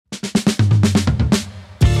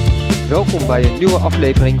Welkom bij een nieuwe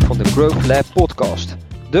aflevering van de Growth Lab podcast.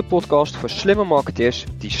 De podcast voor slimme marketeers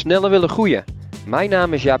die sneller willen groeien. Mijn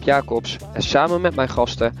naam is Jaap Jacobs en samen met mijn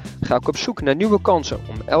gasten ga ik op zoek naar nieuwe kansen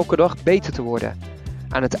om elke dag beter te worden.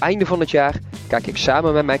 Aan het einde van het jaar kijk ik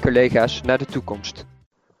samen met mijn collega's naar de toekomst.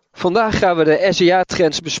 Vandaag gaan we de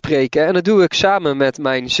SEA-trends bespreken en dat doe ik samen met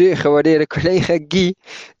mijn zeer gewaardeerde collega Guy.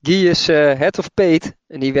 Guy is Head of Paid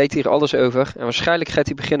en die weet hier alles over. En waarschijnlijk gaat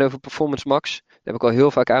hij beginnen over Performance Max. Dat heb ik al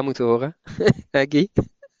heel vaak aan moeten horen. Guy?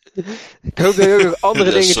 Ik hoop dat je ook nog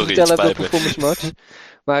andere dingen te vertellen hebt over Performance Max.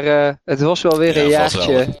 Maar het was wel weer een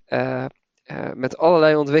jaartje met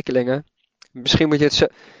allerlei ontwikkelingen. Misschien moet je het zelf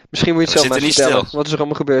maar vertellen. Wat is er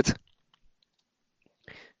allemaal gebeurd?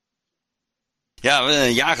 Ja,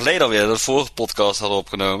 een jaar geleden alweer dat de vorige podcast hadden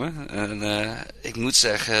opgenomen. En ik moet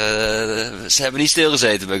zeggen, ze hebben niet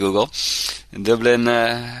stilgezeten bij Google. In Dublin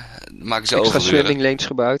maken ze extra swimming lanes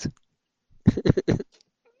gebouwd.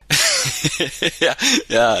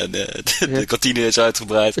 De kantine is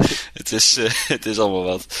uitgebreid. Het is allemaal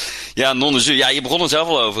wat. Ja, je begon er zelf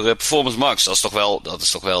al over. Performance Max, dat is toch wel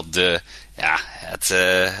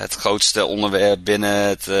het grootste onderwerp binnen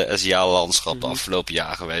het SEA-landschap de afgelopen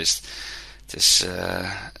jaar geweest. Het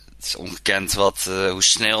is ongekend hoe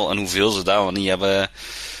snel en hoeveel ze daar niet hebben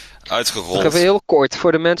uitgerold. Nog even heel kort,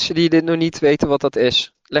 voor de mensen die dit nog niet weten wat dat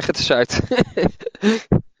is. Leg het eens uit.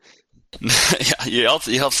 Ja,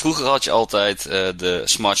 vroeger had je altijd de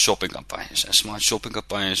smart shopping campagnes. En smart shopping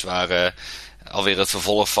campagnes waren alweer het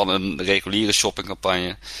vervolg van een reguliere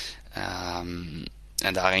shoppingcampagne.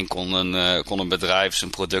 En daarin kon een bedrijf zijn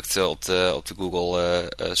producten op de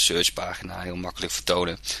Google searchpagina heel makkelijk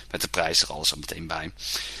vertonen. Met de prijs er alles al meteen bij.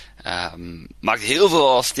 Heel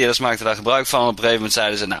veel adverteerders maakten daar gebruik van. Op een gegeven moment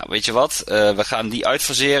zeiden ze, nou weet je wat, we gaan die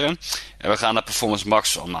uitfaseren. En we gaan daar Performance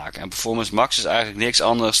Max van maken. En Performance Max is eigenlijk niks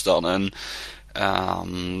anders dan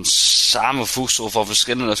een samenvoegsel van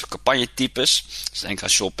verschillende campagnetypes. Dus denk aan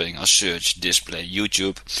shopping, aan search, display,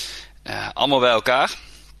 YouTube. Allemaal bij elkaar.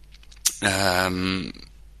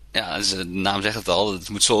 De naam zegt het al, het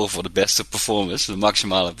moet zorgen voor de beste performance, de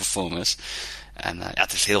maximale performance. En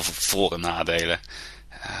het heeft heel veel voor- en nadelen.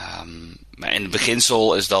 Maar in het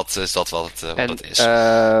beginsel is dat wat het is.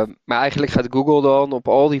 Maar eigenlijk gaat Google dan op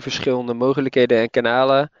al die verschillende mogelijkheden en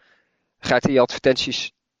kanalen, gaat hij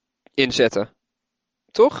advertenties inzetten.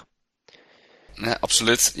 Toch? Ja,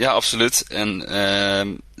 absoluut.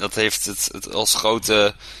 En dat heeft het als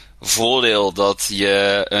grote voordeel dat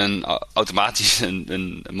je automatisch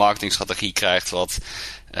een marketingstrategie krijgt wat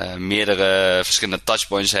meerdere verschillende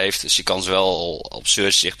touchpoints heeft. Dus je kan zowel op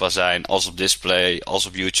search zichtbaar zijn als op display, als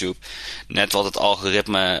op YouTube. Net wat het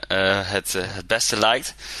algoritme het beste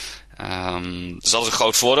lijkt. Dus dat is een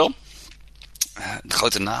groot voordeel. Het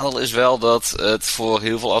grote nadeel is wel dat het voor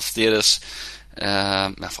heel veel adverteerders,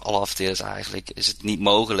 voor alle adverteerders eigenlijk, is het niet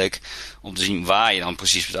mogelijk om te zien waar je dan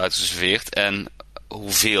precies wordt uitgeserveerd en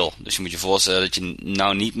hoeveel. Dus je moet je voorstellen dat je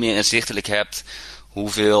nou niet meer inzichtelijk hebt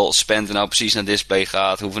hoeveel spend er nou precies naar display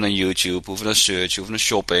gaat, hoeveel naar YouTube, hoeveel naar search, hoeveel naar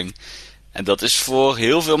shopping. En dat is voor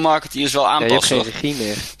heel veel marketeers wel aanpassen. Je hebt geen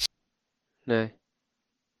regie meer.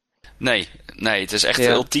 Nee, het is echt de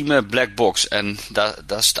ultieme black box. En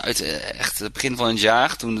daar stuitte echt het begin van het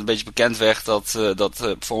jaar, toen het een beetje bekend werd dat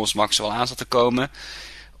Performance Max wel aan zat te komen,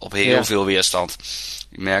 op heel veel weerstand.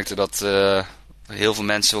 Ik merkte dat heel veel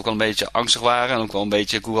mensen ook al een beetje angstig waren en ook wel een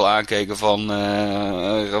beetje Google aankeken van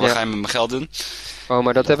wat ga je met mijn geld doen? Oh,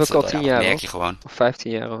 maar dat heb ik al 10 jaar. Dat merk je gewoon. Of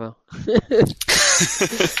 15 jaar al wel.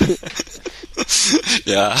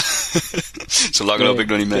 Ja, zo lang loop ik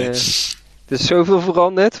nog niet mee. Er is zoveel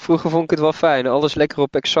veranderd. Vroeger vond ik het wel fijn. Alles lekker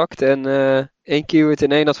op exact en 1 keyword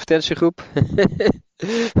in 1 advertentiegroep.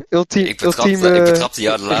 Ik betrapte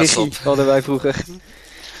jou de laatste op. Hadden wij vroeger.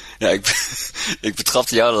 Ja, ik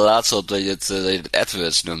betrapte jou de laatste op dat je het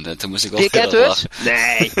AdWords noemde. Toen moest ik wel Dick AdWords?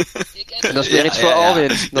 Nee. Dat is weer iets voor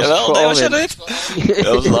Alwin. Was jij dit?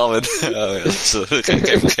 Dat was Alwin.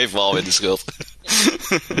 Geef me Alwin de schuld.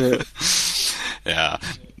 Ja,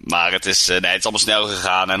 maar het is allemaal snel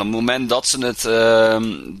gegaan. En op het moment dat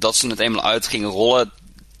ze het eenmaal uit gingen rollen,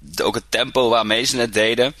 ook het tempo waarmee ze het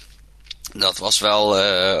deden, dat was wel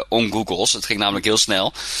on-Googles. Het ging namelijk heel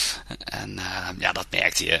snel. En dat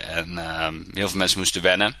merkte je. En heel veel mensen moesten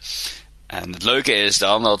wennen. En het leuke is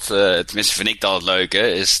dan, tenminste vind ik dan het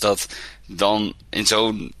leuke, is dat dan in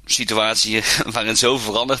zo'n situatie waarin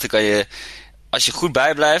zoveel verandert, dan kan je, als je goed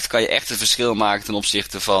bijblijft, kan je echt het verschil maken ten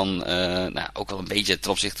opzichte van, ook wel een beetje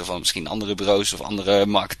ten opzichte van misschien andere bureaus of andere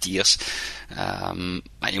marketeers.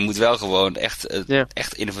 Maar je moet wel gewoon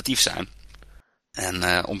echt innovatief zijn.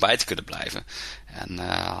 En om bij te kunnen blijven. En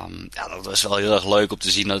dat was wel heel erg leuk om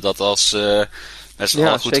te zien dat als best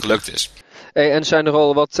wel goed zeker. gelukt is. Hey, en zijn er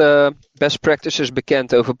al wat best practices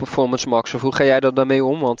bekend over Performance Max? Of hoe ga jij er dan mee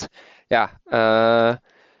om? Want ja,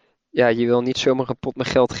 je wil niet zomaar een pot met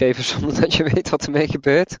geld geven zonder dat je weet wat ermee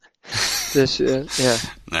gebeurt. Dus ja.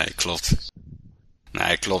 Nee,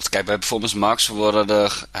 klopt. Kijk, bij Performance Max worden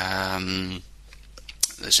er...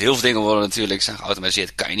 dus heel veel dingen worden natuurlijk zijn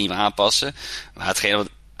geautomatiseerd, kan je niet meer aanpassen. Maar hetgene wat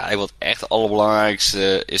eigenlijk wat echt het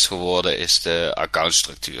allerbelangrijkste is geworden, is de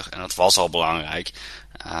accountstructuur. En dat was al belangrijk.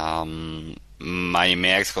 Maar je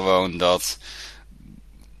merkt gewoon dat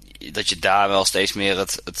je daar wel steeds meer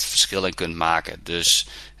het verschil in kunt maken. Dus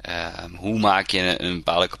hoe maak je een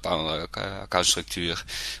bepaalde accountstructuur?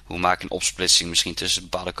 Hoe maak je een opsplitsing misschien tussen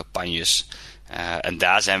bepaalde campagnes? En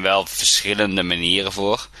daar zijn wel verschillende manieren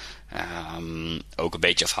voor. Ook een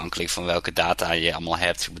beetje afhankelijk van welke data je allemaal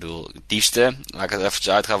hebt. Ik bedoel, het liefste, laat ik het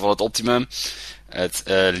even uitgaan van het optimum. Het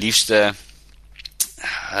liefste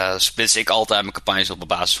splits ik altijd mijn campagnes op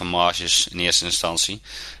basis van marges in eerste instantie.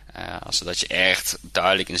 Zodat je echt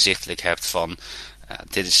duidelijk inzichtelijk hebt van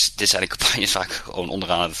dit zijn de campagnes waar ik gewoon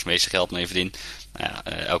onderaan het meeste geld mee verdien.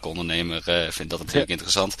 Elke ondernemer vindt dat natuurlijk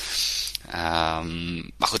interessant.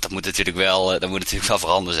 Maar goed, dat moet natuurlijk wel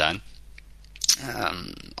veranderd zijn.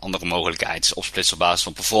 Andere mogelijkheid is opsplitsen op basis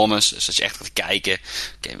van performance. Dus dat je echt gaat kijken,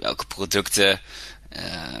 welke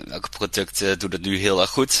producten doen het nu heel erg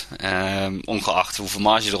goed. Ongeacht hoeveel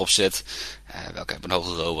marge erop zit. Welke hebben een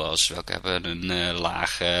hoge ROAS, welke hebben een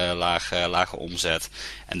lage omzet.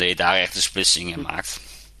 En dat je daar echt een splitsing in maakt.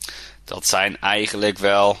 Dat zijn eigenlijk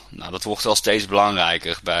wel, dat wordt wel steeds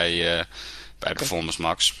belangrijker bij Performance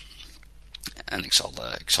Max. En ik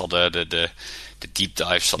zal de deep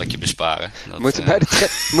dive zal ik je besparen. Moeten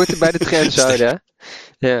bij de trends houden, hè?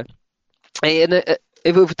 Ja. Hey, en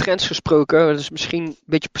even over trends gesproken, dat is misschien een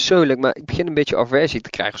beetje persoonlijk, maar ik begin een beetje aversie te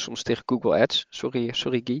krijgen soms tegen Google Ads.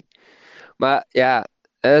 Sorry Guy. Maar ja,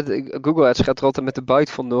 Google Ads gaat er altijd met de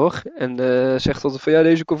bite vandoor en zegt altijd van ja,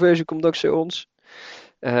 deze conversie komt dankzij ons.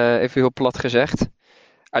 Even heel plat gezegd.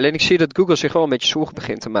 Alleen ik zie dat Google zich wel een beetje zorgen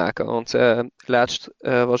begint te maken. Want laatst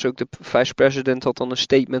was ook de vice-president had dan een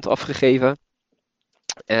statement afgegeven.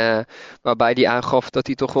 Waarbij hij aangaf dat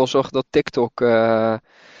hij toch wel zag dat TikTok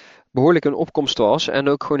behoorlijk in opkomst was. En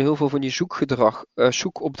ook gewoon heel veel van die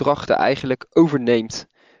zoekopdrachten eigenlijk overneemt.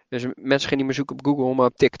 Dus mensen gaan niet meer zoeken op Google, maar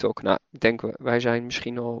op TikTok. Nou, ik denk wij zijn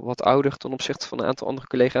misschien al wat ouder ten opzichte van een aantal andere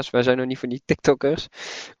collega's. Wij zijn nog niet van die TikTokkers.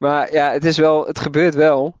 Maar ja, het gebeurt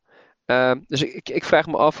wel. Dus ik vraag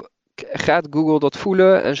me af, gaat Google dat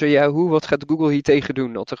voelen? En zo ja, wat gaat Google hier tegen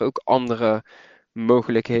doen? Dat er ook andere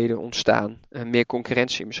mogelijkheden ontstaan. Meer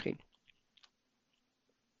concurrentie misschien.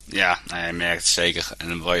 Ja, je merkt het zeker.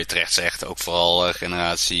 En wat je terecht zegt, ook vooral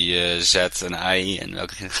generatie Z en I en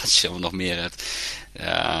welke generatie je nog meer hebt.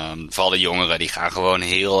 Vooral de jongeren, die gaan gewoon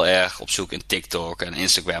heel erg op zoek in TikTok en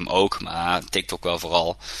Instagram ook, maar TikTok wel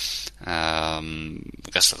vooral.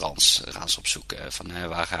 Restaurants gaan ze op zoek van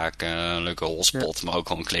waar ga ik een leuke hotspot, maar ook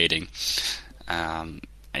gewoon kleding.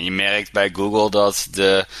 En je merkt bij Google dat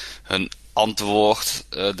hun antwoord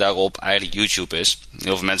daarop eigenlijk YouTube is.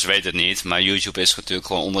 Heel veel mensen weten het niet, maar YouTube is natuurlijk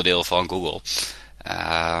gewoon onderdeel van Google.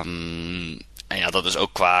 En ja, dat is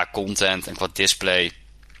ook qua content en qua display.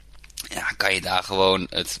 Ja, kan je daar gewoon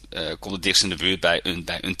komt het dichtst in de buurt bij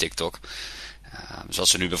een TikTok. Zoals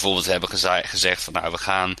ze nu bijvoorbeeld hebben gezegd van we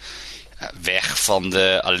gaan weg van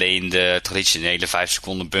alleen de traditionele 5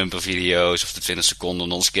 seconden bumper video's of de 20 seconden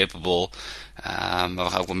non-skippable. Maar we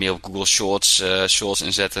gaan ook wat meer op Google Shorts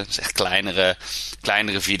inzetten. Dus echt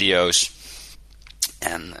kleinere video's.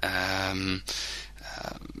 En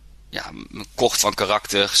kort van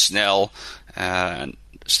karakter, snel.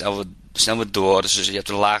 Snel weer door. Dus je hebt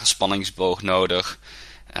een lage spanningsboog nodig.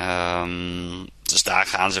 Dus daar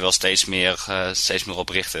gaan ze wel steeds meer op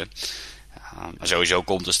richten. Maar sowieso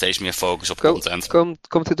komt er steeds meer focus op content.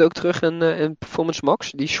 Komt het ook terug in Performance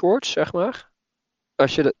Max, die shorts, zeg maar?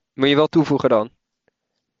 Moet je wel toevoegen dan?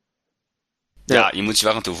 Ja, je moet ze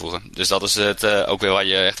wel gaan toevoegen. Dus dat is het ook weer waar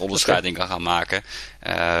je echt onderscheiding kan gaan maken.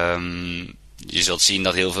 Je zult zien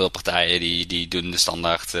dat heel veel partijen die doen de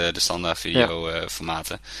standaard video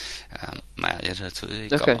formaten. Maar ja, je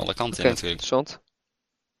kan alle kanten in natuurlijk. Interessant.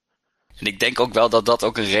 En ik denk ook wel dat dat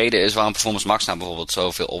ook een reden is waarom Performance Max nou bijvoorbeeld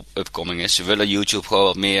zoveel upcoming is. Ze willen YouTube gewoon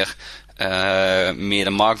wat meer de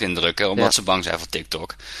markt indrukken, omdat ze bang zijn voor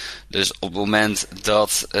TikTok. Dus op het moment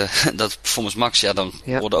dat Performance Max, dan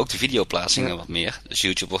worden ook de videoplaatsingen wat meer. Dus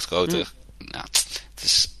YouTube wordt groter. Nou, het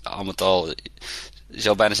is allemaal je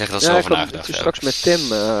zou bijna zeggen dat ze over nagedacht hebben. Straks met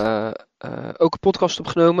Tim ook een podcast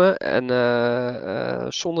opgenomen. En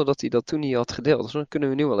zonder dat hij dat toen niet had gedeeld. Dus dat kunnen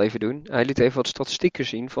we nu wel even doen. Hij liet even wat statistieken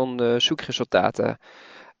zien van de zoekresultaten.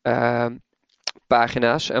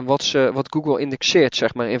 zoekpagina's en wat Google indexeert,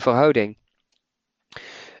 zeg maar, in verhouding.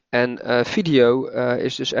 En video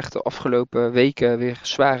is dus echt de afgelopen weken weer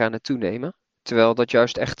zwaar aan het toenemen. Terwijl dat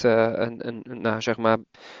juist echt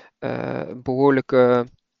behoorlijke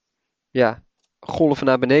golven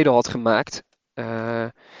naar beneden had gemaakt.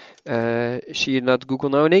 Zie je dat Google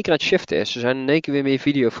nou in één keer aan het shiften is. Ze zijn in één keer weer meer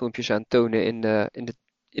videofilmpjes aan het tonen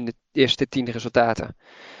in de eerste 10 resultaten.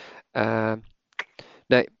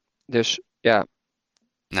 Dus ja.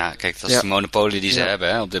 Nou, kijk, dat is de monopolie die ze hebben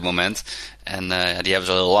hè, op dit moment. En die hebben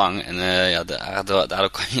ze al heel lang. En daardoor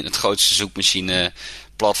kan je het grootste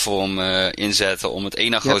zoekmachineplatform inzetten om het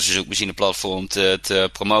ene grootste zoekmachineplatform te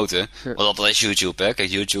promoten. Want dat is YouTube, hè. Kijk,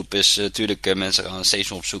 YouTube is natuurlijk, mensen gaan steeds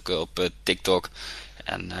meer opzoeken op TikTok.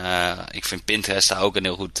 En ik vind Pinterest daar ook een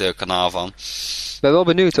heel goed kanaal van. Ik ben wel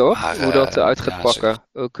benieuwd hoor, hoe dat uit gaat pakken.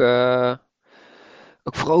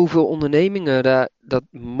 Ook vooral hoeveel ondernemingen dat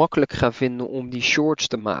makkelijk gaan vinden om die shorts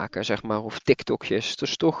te maken, zeg maar, of TikTokjes. Het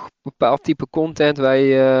is toch een bepaald type content waar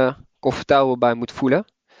je comfortabel bij moet voelen.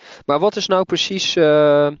 Maar wat is nou precies...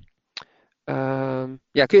 kun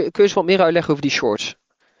je eens wat meer uitleggen over die shorts?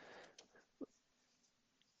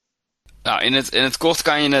 Nou, in het kort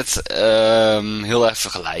kan je het heel erg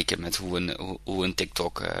vergelijken met hoe een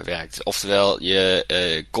TikTok werkt. Oftewel,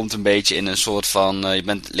 je komt een beetje in een soort van...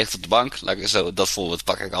 ligt op de bank, dat voorbeeld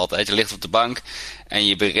pak ik altijd. Je ligt op de bank en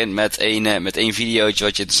je begint met één videootje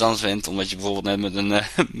wat je interessant vindt. Omdat je bijvoorbeeld net met een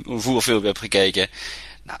voerfilmpje hebt gekeken.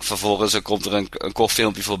 Nou, vervolgens komt er een kort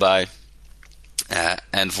filmpje voorbij.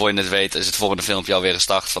 En voor je het weet is het volgende filmpje alweer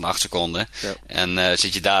gestart van 8 seconden. Ja. En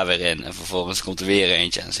zit je daar weer in. En vervolgens komt er weer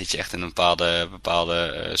eentje. En dan zit je echt in een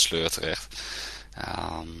bepaalde sleur terecht.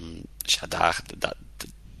 Dus ja,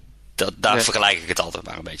 daar vergelijk ik het altijd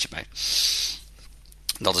maar een beetje mee.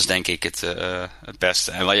 Dat is denk ik het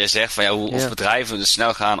beste. En wat jij zegt, van of bedrijven dus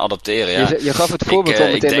snel gaan adapteren. Ja. Je gaf het voorbeeld al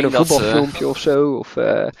meteen met een voetbalfilmpje of zo. Of,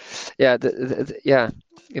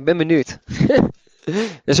 ik ben benieuwd.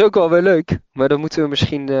 Dat is ook wel weer leuk. Maar dan moeten we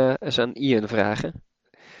misschien eens aan Ian vragen.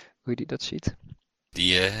 Hoe die dat ziet.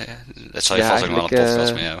 Dat zal je vast ook wel een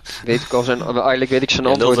podcast mee hebben. Eigenlijk weet ik zijn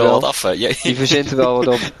antwoord wel. Wat af, die verzint er wel wat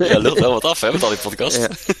op. Ja, lult wel wat af hè, met al die podcast. Ja,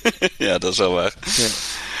 ja dat is wel waar. Ja.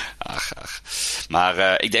 Ach.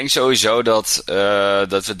 Maar ik denk sowieso dat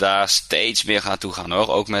we daar steeds meer gaan toe gaan hoor.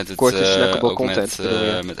 Ook met het... Korte, snackable content.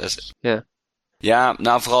 Ja,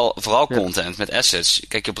 nou vooral content met assets.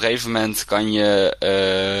 Kijk, op een gegeven moment kan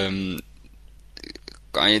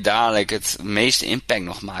je dadelijk het meeste impact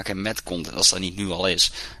nog maken met content, als dat niet nu al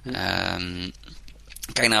is.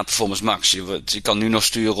 Kijk naar Performance Max. Je kan nu nog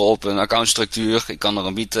sturen op een accountstructuur. Je kan er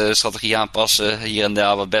een biedstrategie aanpassen. Hier en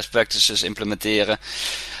daar wat best practices implementeren.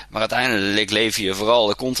 Maar uiteindelijk lever je vooral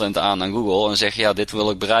de content aan Google en zeg je, ja, dit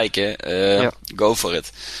wil ik bereiken. Go for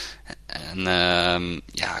it. En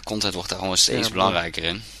content wordt daar gewoon steeds belangrijker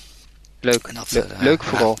in. Leuk, leuk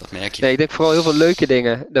vooral. Dat merk je. Nee, ik denk vooral heel veel leuke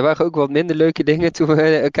dingen. Er waren ook wat minder leuke dingen toen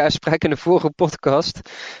we elkaar spraken in de vorige podcast.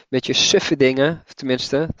 Beetje suffe dingen,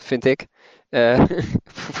 tenminste, vind ik.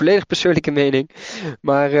 Volledig persoonlijke mening.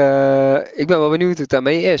 Maar ik ben wel benieuwd hoe het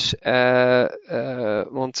daarmee is.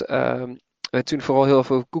 Want we hebben toen vooral heel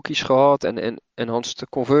veel cookies gehad. En enhanced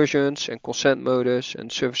conversions en consent modus en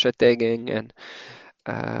server-side tagging. En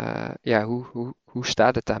hoe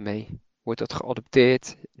staat het daarmee? Wordt dat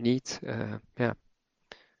geadopteerd? Niet?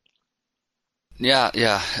 Ja,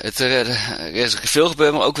 er is veel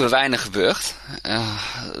gebeurd, maar ook weer weinig gebeurd.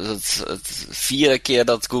 Het 4e keer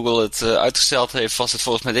dat Google het uitgesteld heeft, was het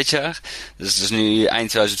volgens mij dit jaar. Dus het is nu eind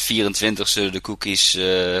 2024 zullen de cookies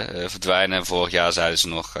verdwijnen. En vorig jaar zeiden ze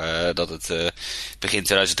nog dat het begin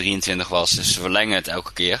 2023 was. Dus ze verlengen het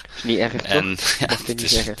elke keer. Is niet erg, en, toch? Ja, mag je niet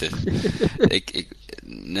zeggen. Ik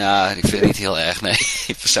vind het niet heel erg, nee,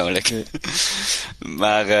 persoonlijk. Nee.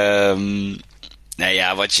 Maar...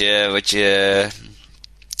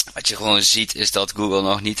 wat je gewoon ziet is dat Google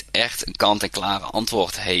nog niet echt een kant-en-klare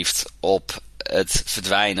antwoord heeft op het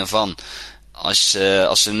verdwijnen van. Als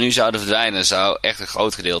ze nu zouden verdwijnen, zou echt een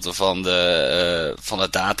groot gedeelte van de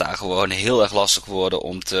data gewoon heel erg lastig worden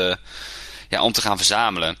om te gaan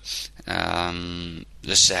verzamelen.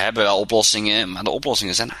 Dus ze hebben wel oplossingen, maar de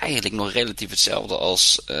oplossingen zijn eigenlijk nog relatief hetzelfde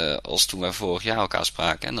als toen wij vorig jaar elkaar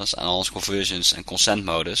spraken. En dat is aan onze conversions en consent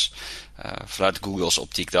modus. Vanuit Google's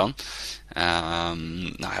optiek dan.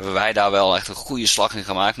 Hebben wij daar wel echt een goede slag in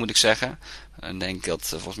gemaakt, moet ik zeggen. Ik denk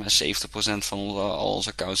dat volgens mij 70% van al onze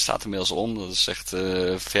accounts staat inmiddels om. Dat is echt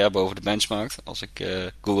ver boven de benchmark, als ik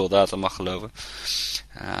Google data mag geloven.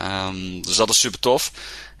 Dus dat is super tof.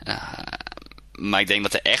 Maar ik denk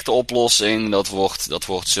dat de echte oplossing, dat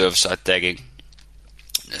wordt server-side tagging.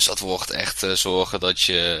 Dus dat wordt echt zorgen dat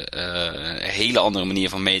je een hele andere manier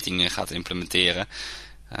van metingen gaat implementeren.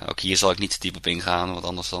 Ook hier zal ik niet te diep op ingaan, want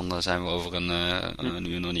anders dan zijn we over een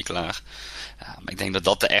uur nog niet klaar. Maar ik denk dat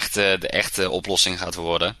dat de echte oplossing gaat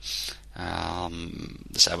worden.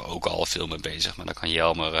 Daar zijn we ook al veel mee bezig, maar daar kan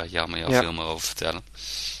Jelmer veel meer over vertellen.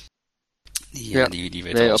 Die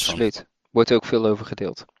weet alles absoluut. Van. Wordt ook veel over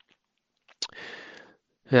gedeeld.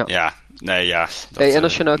 Ja. En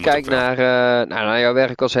als je nou kijkt naar jouw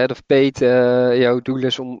werk als head of paid, jouw doel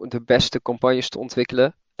is om de beste campagnes te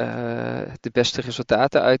ontwikkelen, de beste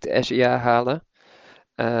resultaten uit de SEA halen.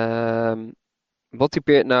 Wat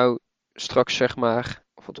typeert nou straks, zeg maar,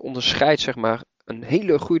 of wat onderscheidt, zeg maar, een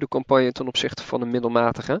hele goede campagne ten opzichte van een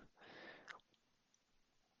middelmatige?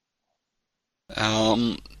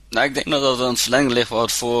 Ik denk dat het aan het verlengde ligt waar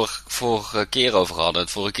we het vorige keer over hadden.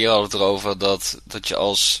 Vorige keer hadden we het erover dat je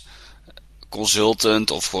als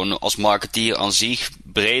consultant of gewoon als marketeer aan zich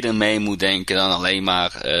breder mee moet denken dan alleen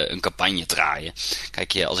maar een campagne draaien.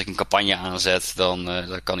 Kijk, als ik een campagne aanzet, dan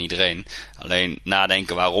dat kan iedereen. Alleen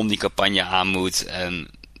nadenken waarom die campagne aan moet en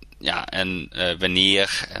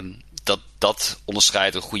wanneer. Dat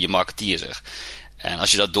onderscheidt een goede marketeer zich. En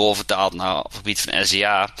als je dat doorvertaalt naar het gebied van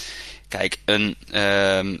SEA, kijk, een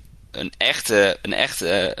echte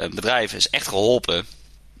bedrijf is echt geholpen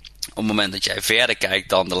op het moment dat jij verder kijkt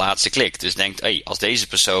dan de laatste klik. Dus denkt, als deze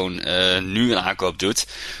persoon nu een aankoop doet,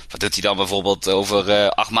 wat doet hij dan bijvoorbeeld over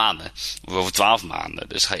 8 maanden? Of over 12 maanden?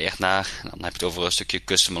 Dus ga je echt dan heb je het over een stukje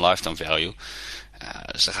customer lifetime value.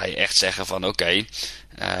 Dus dan ga je echt zeggen van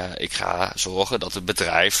ik ga zorgen dat het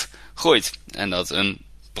bedrijf groeit. En dat een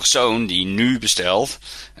persoon die nu bestelt,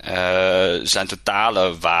 zijn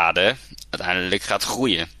totale waarde uiteindelijk gaat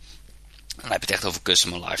groeien. Dan heb je het echt over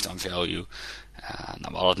customer lifetime value. We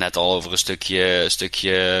hadden het net al over een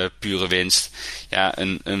stukje pure winst. Ja,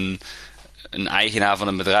 een eigenaar van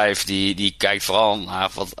een bedrijf die kijkt vooral naar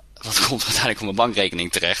wat komt uiteindelijk op mijn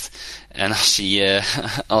bankrekening terecht. En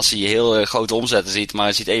als hij heel grote omzetten ziet, maar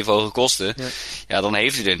hij ziet even hoge kosten, dan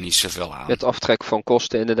heeft hij er niet zoveel aan. Met aftrek van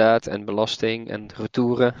kosten inderdaad, en belasting en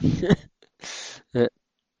retouren.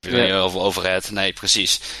 Over overhead, nee,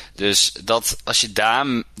 precies. Dus als je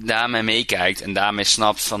daarmee meekijkt en daarmee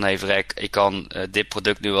snapt van, Vrek, ik kan dit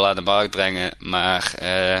product nu wel aan de markt brengen, maar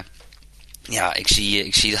ik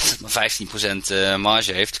zie dat het maar 15%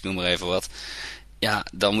 marge heeft, ik noem maar even wat. Ja,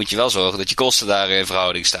 dan moet je wel zorgen dat je kosten daar in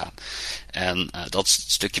verhouding staan. En dat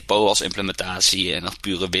stukje POAS implementatie en nog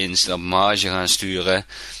pure winst en op marge gaan sturen.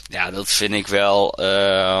 Ja, dat vind ik wel,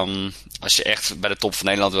 als je echt bij de top van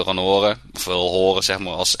Nederland wil gaan horen, of wil horen zeg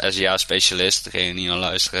maar als SEA specialist, degene die naar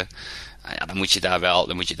luisteren. Dan moet je daar wel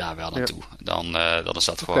naartoe. Dan is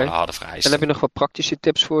dat gewoon een harde vereiste. En heb je nog wat praktische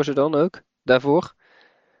tips voor ze dan ook, daarvoor?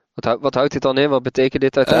 Wat houdt dit dan in? Wat betekent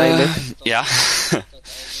dit uiteindelijk?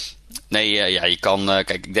 Nee, je kan... kijk,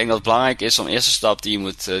 ik denk dat het belangrijk is om de eerste stap die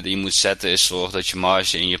je moet zetten is zorgen dat je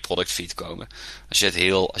marge in je product feed komen. Als je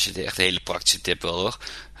het echt een hele praktische tip wil hoor.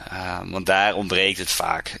 Want daar ontbreekt het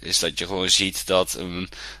vaak. Is dat je gewoon ziet dat een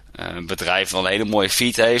bedrijf wel een hele mooie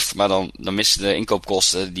feed heeft, maar dan missen de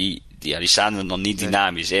inkoopkosten, die staan er dan niet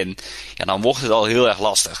dynamisch in. Ja, dan wordt het al heel erg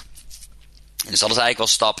lastig. Dus dat is eigenlijk wel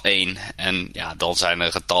stap 1. En dan zijn er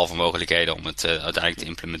een getal van mogelijkheden om het uiteindelijk te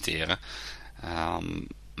implementeren.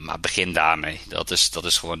 Maar begin daarmee. Dat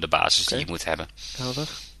is gewoon de basis die je moet hebben. Helder.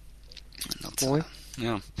 Mooi.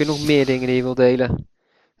 Heb je nog meer dingen die je wilt delen?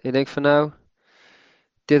 Je denkt van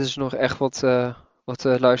dit is nog echt wat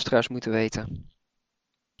de luisteraars moeten weten.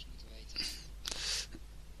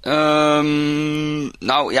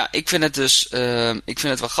 Ik vind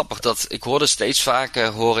het wel grappig dat ik hoorde steeds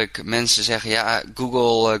vaker mensen zeggen,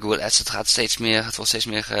 Google Ads, het wordt steeds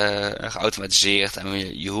meer geautomatiseerd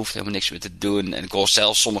en je hoeft helemaal niks meer te doen. En ik hoor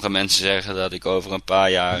zelfs sommige mensen zeggen dat ik over een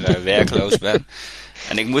paar jaar werkloos ben.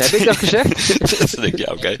 En ik moet... Heb ik dat gezegd? Dat denk ik,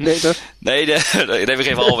 oké. Nee, toch? Nee, we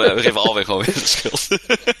geven alweer gewoon weer de schuld.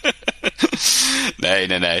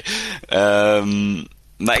 Nee.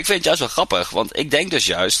 Maar ik vind het juist wel grappig, want ik denk dus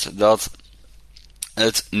juist dat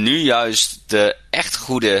het nu juist de echt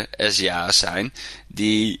goede SEA's zijn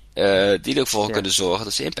die ervoor kunnen zorgen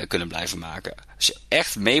dat ze impact kunnen blijven maken. Als je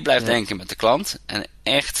echt mee blijft denken met de klant en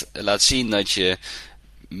echt laat zien dat je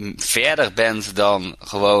verder bent dan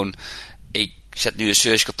gewoon, ik zet nu een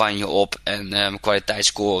searchcampagne op en mijn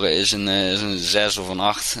kwaliteitsscore is een 6 of een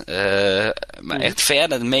 8, maar echt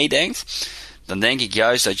verder meedenkt. Dan denk ik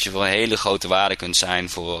juist dat je voor een hele grote waarde kunt zijn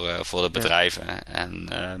voor de bedrijven. En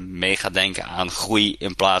mee gaat denken aan groei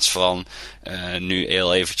in plaats van nu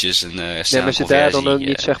heel eventjes een snelle conversie. Maar zit daar dan ook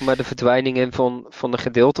niet zeg maar de verdwijning in van de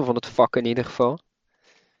gedeelte van het vak in ieder geval?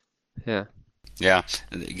 Ja. Ja,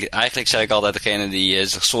 eigenlijk zeg ik altijd degene die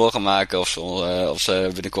zich zorgen maken of ze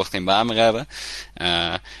binnenkort geen baan meer hebben.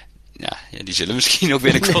 Die zullen misschien ook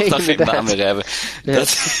binnenkort nog geen baan meer hebben. Ja.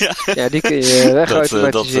 Die kun je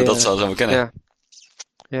wegautomatiseren. Dat zou zo kunnen.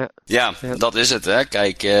 Ja, dat is het. Hè.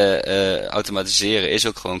 Kijk, automatiseren is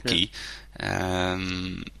ook gewoon key.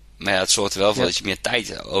 Maar het zorgt er wel voor dat je meer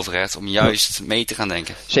tijd over hebt om juist mee te gaan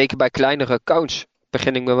denken. Zeker bij kleinere accounts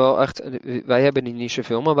begin ik me wel echt... Wij hebben die niet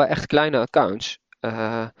zoveel, maar bij echt kleine accounts...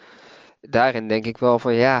 daarin denk ik wel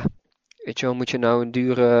van weet je wel, moet je nou een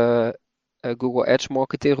dure Google Ads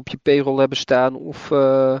marketeer op je payroll hebben staan of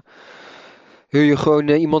huur je gewoon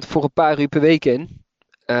iemand voor een paar uur per week in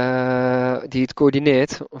die het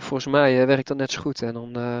coördineert. Volgens mij werkt dat net zo goed en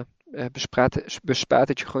dan bespaart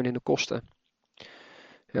het je gewoon in de kosten.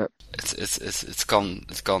 Ja. Het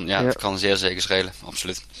kan zeer zeker schelen,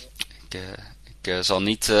 absoluut. Ik zal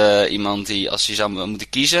niet iemand die, als je zou moeten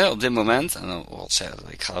kiezen op dit moment, en dan,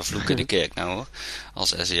 ik ga vloeken de kerk nou hoor,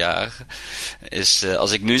 als SE-jarige, is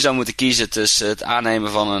als ik nu zou moeten kiezen tussen het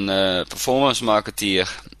aannemen van een performance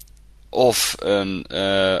marketeer of een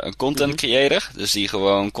content creator, dus die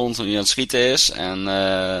gewoon continu aan het schieten is, en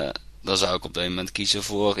dan zou ik op dit moment kiezen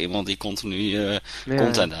voor iemand die continu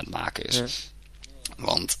content aan het maken is. Ja.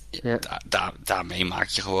 Want daarmee maak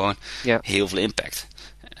je gewoon heel veel impact.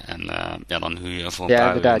 En dan huur je voor een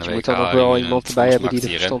paar uur in de week. Je moet dan ook wel iemand erbij hebben die er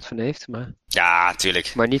verstand van heeft. Maar... Ja,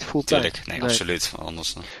 tuurlijk. Maar niet fulltime. Nee, absoluut.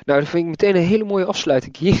 Anders dan. Nou, dat vind ik meteen een hele mooie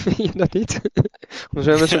afsluiting hier. Vind je dat niet? Om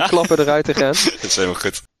zo met zo'n klappen eruit te gaan. Dat is helemaal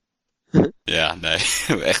goed. Ja, nee.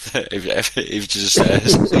 Echt eventjes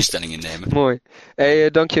een stelling innemen. Mooi.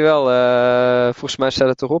 Hey, dankjewel. Volgens mij staat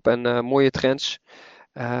het erop. En mooie trends.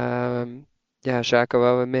 Zaken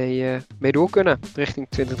waar we mee door kunnen richting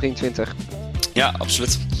 2023. Ja,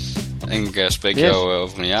 absoluut. En ik spreek jou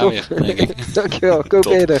over een jaar weer, denk ik. Dankjewel, ik ook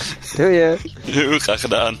eerder. Doei. Graag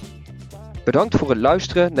gedaan. Bedankt voor het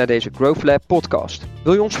luisteren naar deze Growth Lab podcast.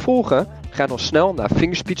 Wil je ons volgen? Ga dan snel naar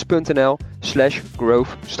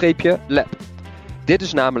fingerspeech.nl/growth-lab. Dit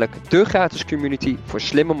is namelijk de gratis community voor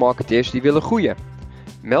slimme marketeers die willen groeien.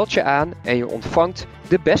 Meld je aan en je ontvangt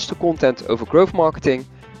de beste content over growth marketing,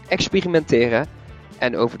 experimenteren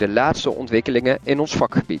en over de laatste ontwikkelingen in ons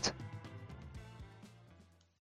vakgebied.